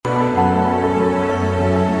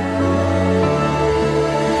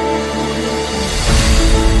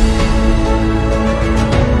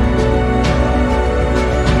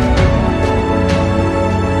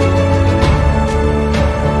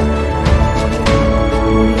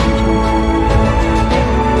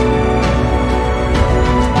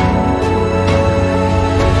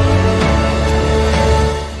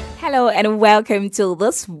and welcome to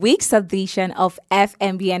this week's edition of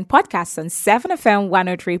FMBN Podcast on 7FM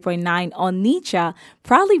 103.9 on Nicha,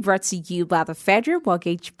 proudly brought to you by the Federal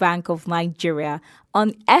Mortgage Bank of Nigeria.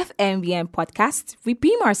 On FMBN Podcast, we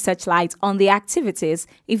beam our searchlight on the activities,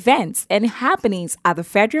 events, and happenings at the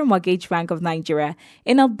Federal Mortgage Bank of Nigeria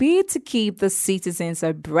in a bid to keep the citizens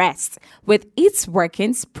abreast with its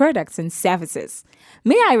workings, products, and services.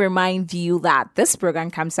 May I remind you that this program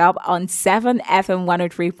comes up on 7FM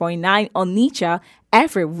 103.9 on Nicha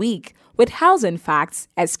every week with housing facts,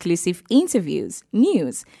 exclusive interviews,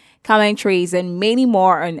 news, commentaries, and many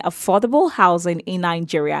more on affordable housing in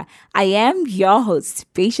Nigeria. I am your host,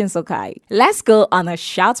 Patience Okai. Let's go on a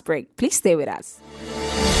short break. Please stay with us.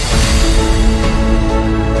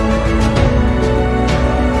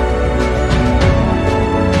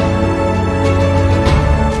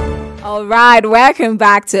 All right, welcome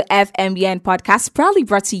back to FMBN Podcast, proudly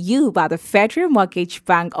brought to you by the Federal Mortgage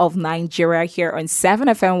Bank of Nigeria here on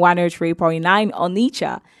 7FM 103.9 on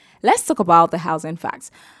Nicha. Let's talk about the housing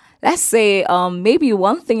facts. Let's say maybe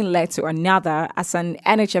one thing led to another. As an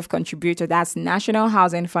NHF contributor, that's National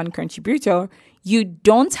Housing Fund contributor, you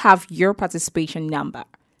don't have your participation number.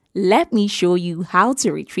 Let me show you how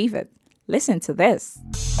to retrieve it. Listen to this.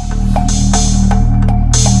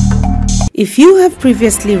 If you have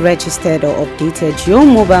previously registered or updated your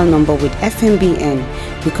mobile number with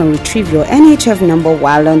FMBN, you can retrieve your NHF number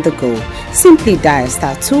while on the go. Simply dial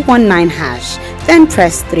 *219#, then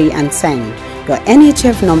press 3 and send. Your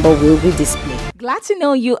NHF number will be displayed. Glad to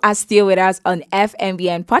know you are still with us on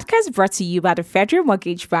FMBN Podcast, brought to you by the Federal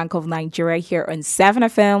Mortgage Bank of Nigeria here on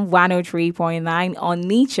 7FM 103.9 on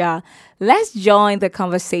Nicha. Let's join the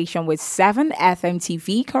conversation with 7FM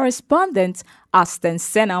TV correspondent Austin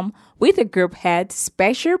Sinam with the group head,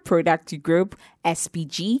 Special Product Group,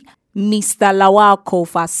 SPG, Mr. Lawal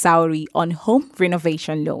Kofa Sauri on home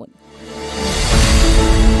renovation loan.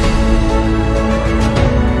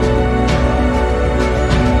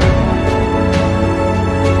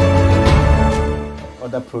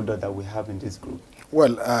 Other product that we have in this group?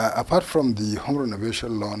 Well, apart from the home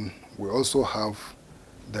renovation loan, we also have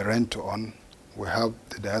the rent to own, we have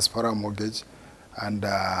the diaspora mortgage, and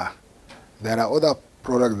there are other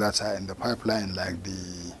products that are in the pipeline, like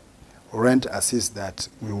the rent assist that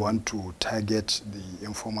we want to target the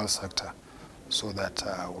informal sector, so that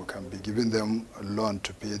we can be giving them a loan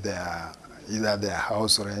to pay either their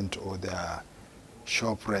house rent or their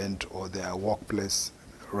shop rent or their workplace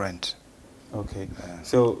rent. Okay,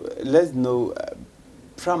 so let's know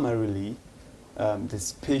primarily the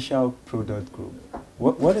special product group.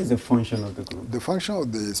 What is the function of the group? The function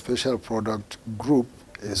of the special product group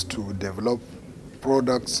is to develop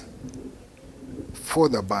products for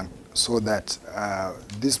the bank, so that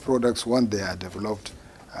these products, when they are developed,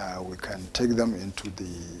 we can take them into the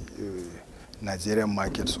Nigerian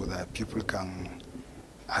market so that people can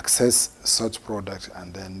access such products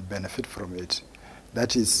and then benefit from it.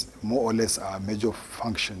 That is more or less our major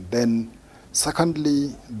function. Then,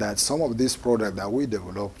 secondly, that some of these products that we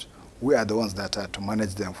developed, we are the ones that are to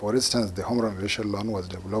manage them. For instance, the home renovation loan was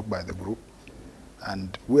developed by the group,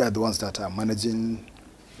 and we are the ones that are managing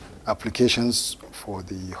applications for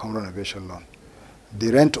the home renovation loan.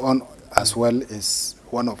 The rent on as well is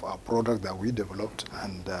one of our products that we developed,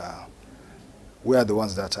 and we are the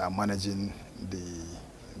ones that are managing the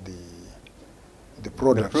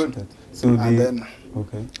product. So then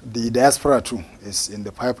the diaspora too is in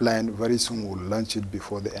the pipeline. Very soon we'll launch it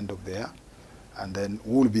before the end of the year, and then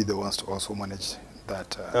we'll be the ones to also manage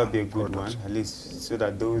that. That would be a good one, at least, so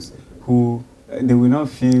that those who they will not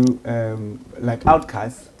feel like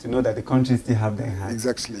outcasts, to know that the country still have their hands.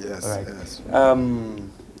 Exactly, yes. All right.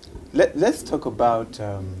 Yes. Let's talk about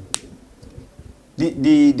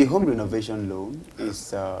the home renovation loan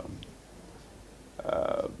is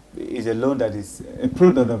a loan that is a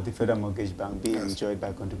product of the Federal Mortgage Bank being enjoyed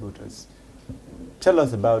by contributors. Tell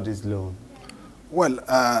us about this loan. Well,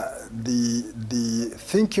 the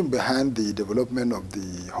thinking behind the development of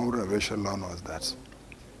the home renovation loan was that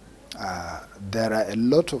there are a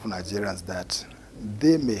lot of Nigerians that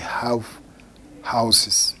they may have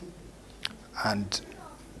houses and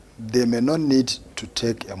they may not need to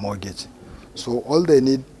take a mortgage. So all they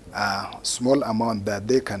need a small amount that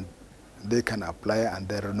they can apply and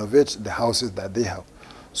they renovate the houses that they have.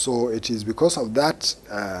 So it is because of that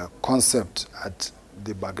concept at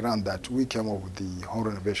the background that we came up with the home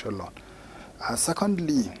renovation loan.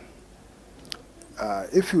 Secondly,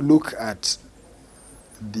 if you look at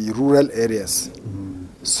the rural areas,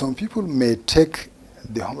 some people may take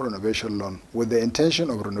the home renovation loan with the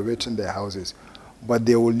intention of renovating their houses, but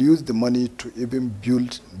they will use the money to even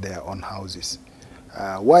build their own houses.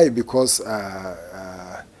 Why? Because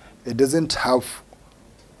it doesn't have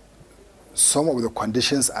some of the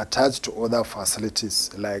conditions attached to other facilities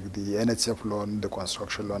like the NHF loan, the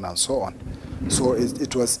construction loan, and so on. So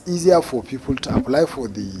it was easier for people to apply for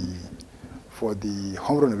the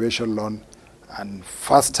home renovation loan and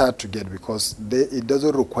faster to get, because it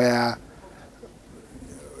doesn't require.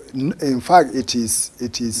 In fact, it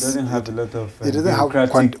doesn't have a lot of it doesn't have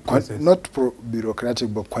process.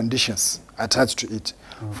 bureaucratic, but conditions attached to it.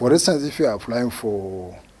 For instance, if you are applying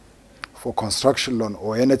for construction loan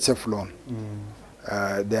or NHF loan,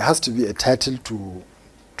 there has to be a title to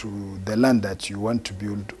the land that you want to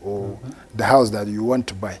build or the house that you want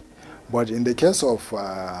to buy. But in the case of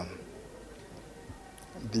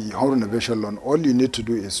the home renovation loan, all you need to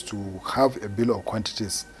do is to have a bill of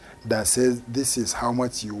quantities that says this is how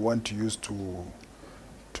much you want to use to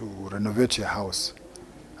renovate your house.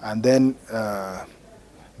 And then the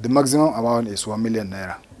maximum amount is 1 million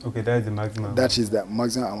naira. Okay, that is the maximum. That is the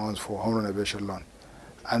maximum amount for home renovation loan.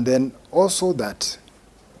 And then also that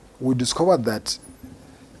we discovered that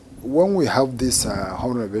when we have this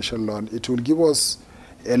home renovation loan, it will give us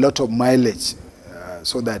a lot of mileage,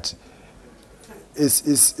 so that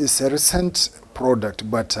it's a recent product,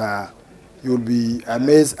 but you'll be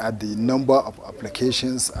amazed at the number of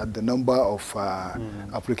applications, at the number of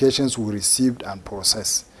applications we received and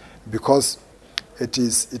processed, because it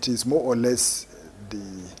is more or less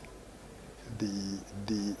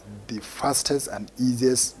the fastest and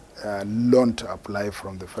easiest loan to apply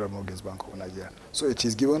from the Federal Mortgage Bank of Nigeria. So it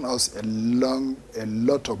is given us a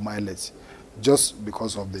lot of mileage, just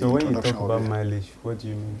because of the introduction. So when you talk about mileage, what do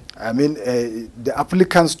you mean? I mean, the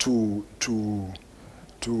applicants to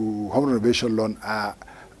home renovation loan are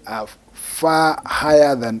far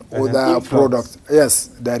higher than other products. Yes,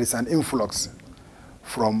 there is an influx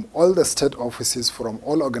from all the state offices, from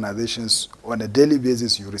all organizations. On a daily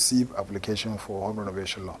basis, you receive application for home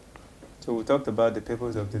renovation loan. So we talked about the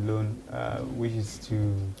purpose of the loan, which is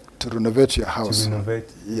to renovate your house. To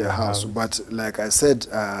renovate your house. But like I said,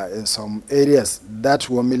 in some areas, that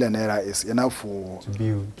 1 million naira is enough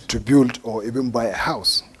to build or even buy a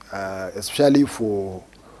house, especially for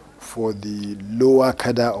the lower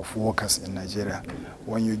cadre of workers in Nigeria.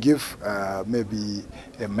 When you give maybe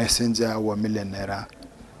a messenger 1 million naira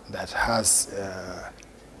that has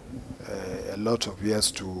a lot of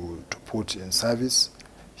years to put in service,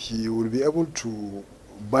 he will be able to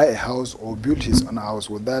buy a house or build his own house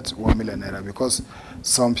with that 1 million naira, because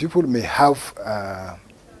some people may have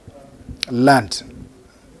land,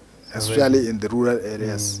 especially in the rural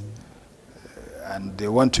areas, and they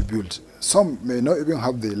want to build. Some may not even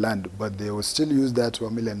have the land, but they will still use that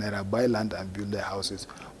 1 million naira, buy land and build their houses.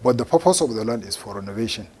 But the purpose of the loan is for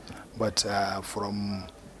renovation. But from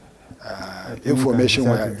information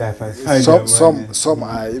where some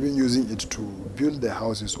are even using it to build their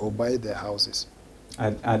houses or buy their houses.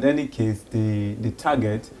 At any case, the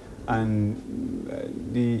target and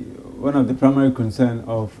one of the primary concern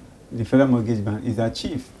of the Federal Mortgage Bank is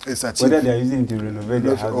achieved. It's achieved. Whether they are using it to renovate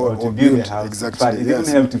their house or to build a house. Exactly. But it even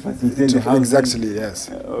help to facilitate the house. Exactly, yes.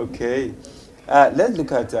 Okay. Let's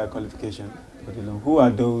look at qualification for the loan. Who are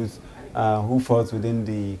those who falls within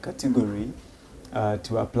the category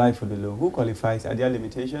to apply for the loan? Who qualifies? Are there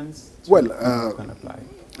limitations? Well, who can apply?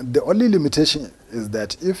 The only limitation is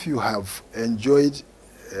that if you have enjoyed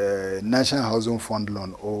National Housing Fund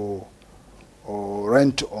loan or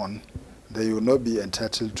rent on, then you will not be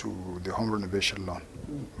entitled to the home renovation loan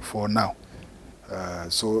for now.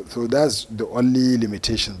 So that's the only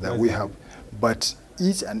limitation that we have. But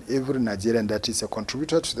each and every Nigerian that is a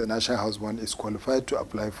contributor to the National House Fund is qualified to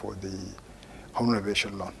apply for the home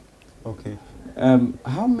renovation loan. Okay.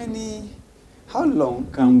 How long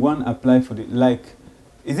can one apply for the, like,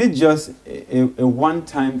 is it just a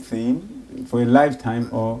one-time thing for a lifetime,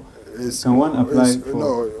 or can one apply for?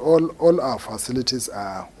 No, all our facilities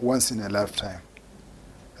are once in a lifetime.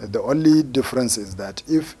 The only difference is that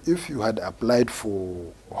if you had applied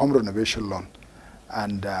for home renovation loan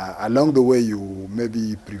and along the way you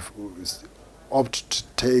maybe opt to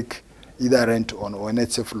take either rent on or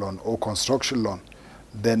NHF loan or construction loan,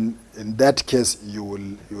 then in that case you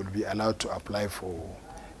will be allowed to apply for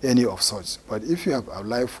any of such. But if you have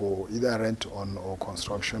applied for either rent on or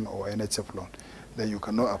construction or NHF loan, then you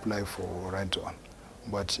cannot apply for rent on.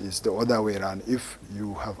 But it's the other way around. If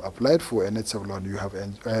you have applied for NHF loan, you have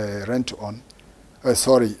rent on,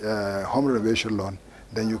 home renovation loan,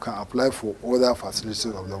 then you can apply for other facilities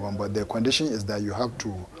of the loan. But the condition is that you have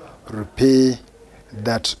to repay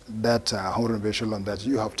that home renovation loan that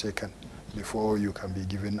you have taken before you can be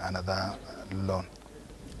given another loan.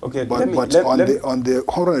 Okay, But on the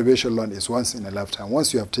home renovation loan, it's once in a lifetime.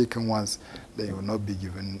 Once you have taken once, then you will not be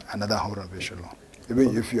given another home renovation loan,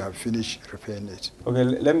 even if you have finished repaying it. Okay,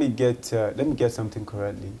 let me get something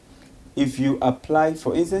correctly. If you apply,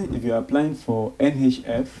 for instance, if you are applying for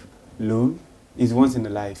NHF loan, is once in a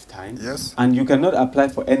lifetime. Yes. And you cannot apply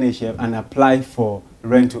for NHF and apply for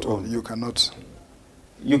rent to own. You cannot.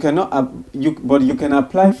 You cannot. But you can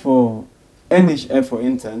apply for NHF, for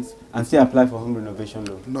instance, and still apply for home renovation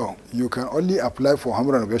loan. No, you can only apply for home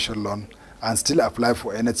renovation loan and still apply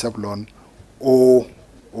for NHF loan,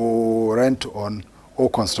 or rent to own, or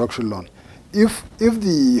construction loan. If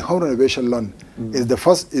the home renovation loan is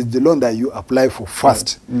the loan that you apply for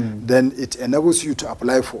first, then it enables you to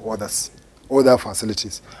apply for other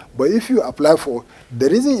facilities. But if you apply for, the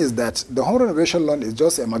reason is that the home renovation loan is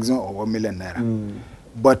just a maximum of 1 million naira.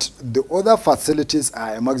 But the other facilities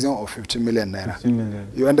are a maximum of 50 million naira. 50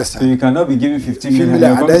 million. You understand? So you cannot be given 50 million.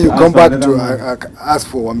 And then you come back to ask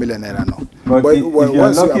for 1 million naira now. But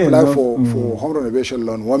once you apply for home renovation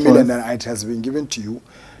loan, 1 million naira, it has been given to you.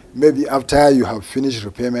 Maybe after you have finished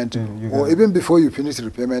repayment, or even before you finish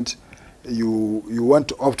repayment, you want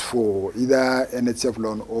to opt for either NHF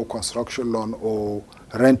loan or construction loan or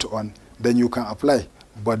rent on, then you can apply.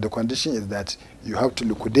 But the condition is that you have to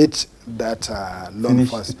liquidate that loan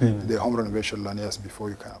first, the home renovation loan, yes, before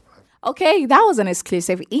you can apply. Okay, that was an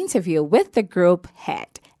exclusive interview with the group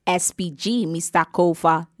head, SPG, Mr.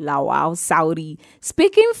 Kofa Lawal Saudi.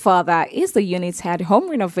 Speaking further is the unit's head home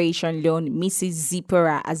renovation loan, Mrs.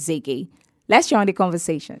 Zipora Azege. Let's join the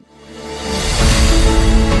conversation.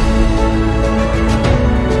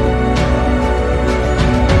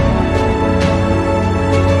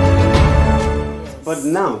 But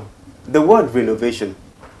now, the word renovation,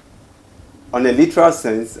 on a literal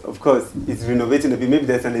sense, of course, it's renovating a bit. Maybe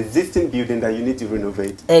there's an existing building that you need to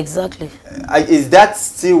renovate. Exactly. Is that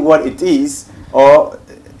still what it is? Or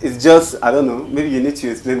it's just, I don't know, maybe you need to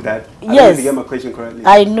explain that. Yes. I don't know if you get my question correctly.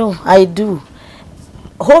 I know, I do.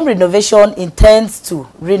 Home renovation intends to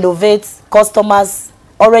renovate customers'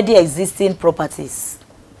 already existing properties.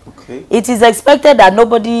 Okay. It is expected that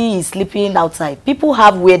nobody is sleeping outside. People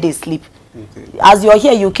have where they sleep. Okay. As you're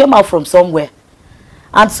here, you came out from somewhere.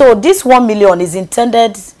 And so this 1 million is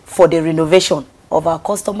intended for the renovation of our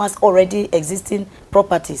customers' already existing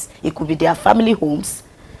properties. It could be their family homes.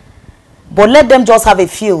 But let them just have a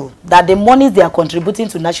feel that the money they are contributing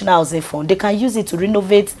to National Housing Fund, they can use it to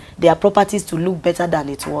renovate their properties to look better than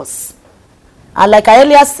it was. And like I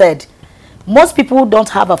earlier said, most people don't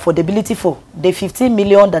have affordability for the 15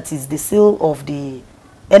 million that is the seal of the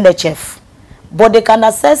NHF. But they can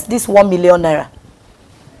access this 1 million naira.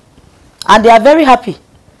 And they are very happy.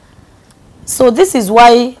 So this is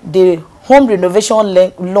why the home renovation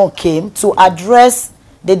loan came, to address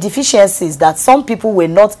the deficiencies that some people were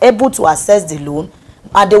not able to access the loan,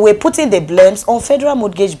 and they were putting the blames on Federal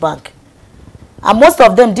Mortgage Bank. And most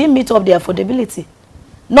of them didn't meet up the affordability.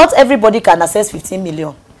 Not everybody can access 15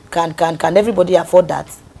 million. Can everybody afford that?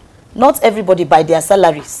 Not everybody by their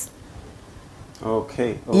salaries.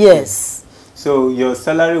 Okay. Yes. So your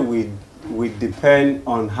salary will depend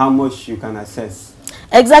on how much you can access.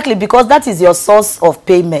 Exactly, because that is your source of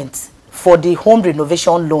payment for the home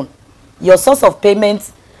renovation loan. Your source of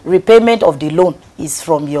payment, repayment of the loan, is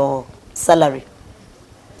from your salary.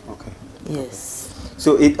 Okay. Yes.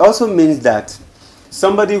 So it also means that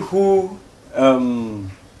somebody who,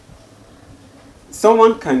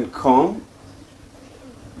 someone can come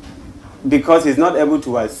because he's not able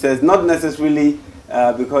to access, not necessarily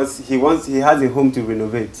because he has a home to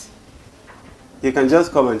renovate. He can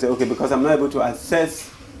just come and say, okay, because I'm not able to access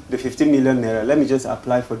the 15 million naira, let me just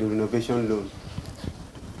apply for the renovation loan.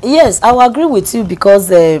 Yes, I will agree with you, because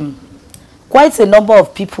quite a number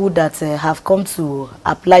of people that have come to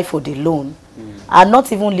apply for the loan are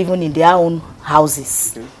not even living in their own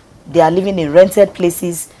houses. Okay. They are living in rented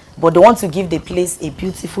places, but they want to give the place a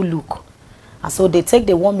beautiful look. And so they take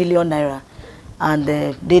the 1 million naira and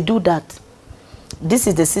they do that. This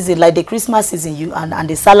is the season, like the Christmas season and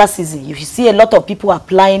the Salah season. You see a lot of people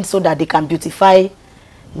applying so that they can beautify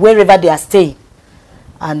wherever they are staying.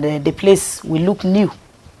 And the place will look new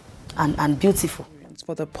and beautiful.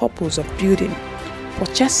 For the purpose of building,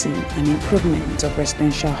 purchasing and improvement of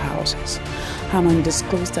residential houses. Haman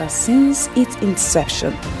disclosed that since its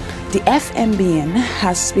inception, the FMBN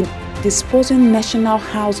has been disposing National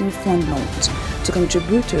Housing Fund loans to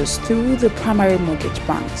contributors through the primary mortgage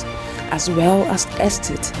banks, as well as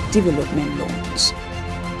estate development loans.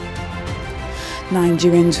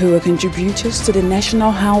 Nigerians who are contributors to the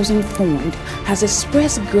National Housing Fund has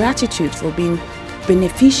expressed gratitude for being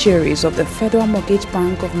beneficiaries of the Federal Mortgage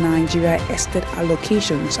Bank of Nigeria estate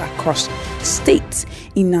allocations across states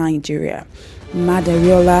in Nigeria.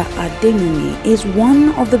 Madariola Adenini is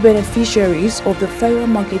one of the beneficiaries of the Federal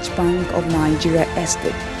Mortgage Bank of Nigeria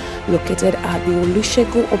estate, located at the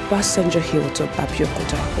Olusegun Obasanjo Hilltop,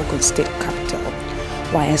 Abeokuta, Ogun State Capital.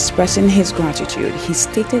 While expressing his gratitude, he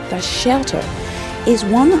stated that shelter is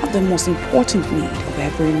one of the most important needs of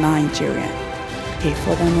every Nigerian. He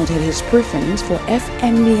further noted his preference for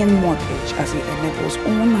FMBN mortgage as it enables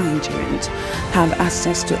all Nigerians have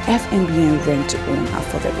access to FMBN rent-to-own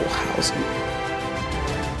affordable housing.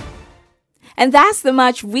 And that's the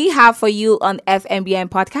much we have for you on FMBN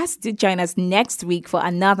Podcast. Do join us next week for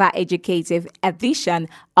another educative edition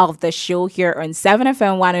of the show here on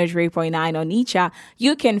 7FM 103.9 Onitsha.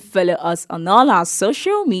 You can follow us on all our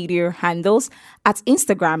social media handles at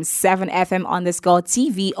Instagram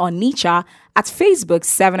 7FM_TV Onitsha, at Facebook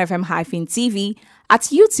 7FM-TV, at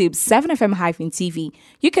YouTube 7FM-TV.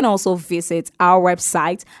 You can also visit our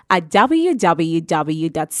website at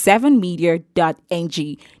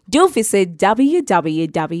www.7media.ng. Do visit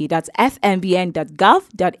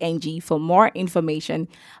www.fmbn.gov.ng for more information.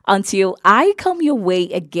 Until I come your way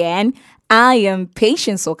again, I am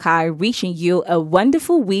Patience Okai, wishing you a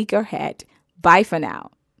wonderful week ahead. Bye for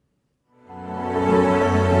now.